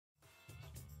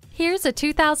Here's a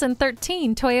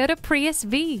 2013 Toyota Prius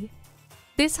V.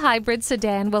 This hybrid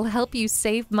sedan will help you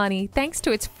save money thanks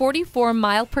to its 44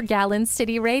 mile-per-gallon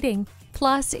city rating.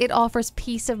 Plus, it offers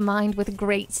peace of mind with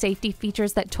great safety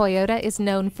features that Toyota is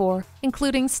known for,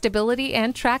 including stability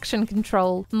and traction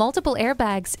control, multiple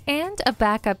airbags, and a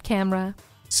backup camera.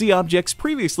 See objects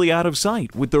previously out of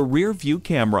sight with the rear view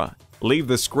camera. Leave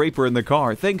the scraper in the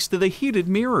car thanks to the heated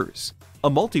mirrors. A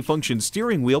multifunction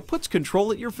steering wheel puts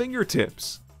control at your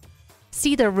fingertips.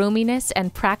 See the roominess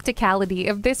and practicality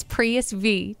of this Prius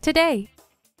V today.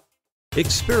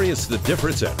 Experience the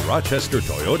difference at Rochester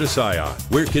Toyota Scion.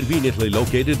 We're conveniently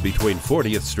located between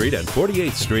 40th Street and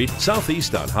 48th Street,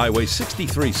 southeast on Highway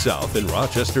 63 South in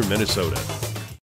Rochester, Minnesota.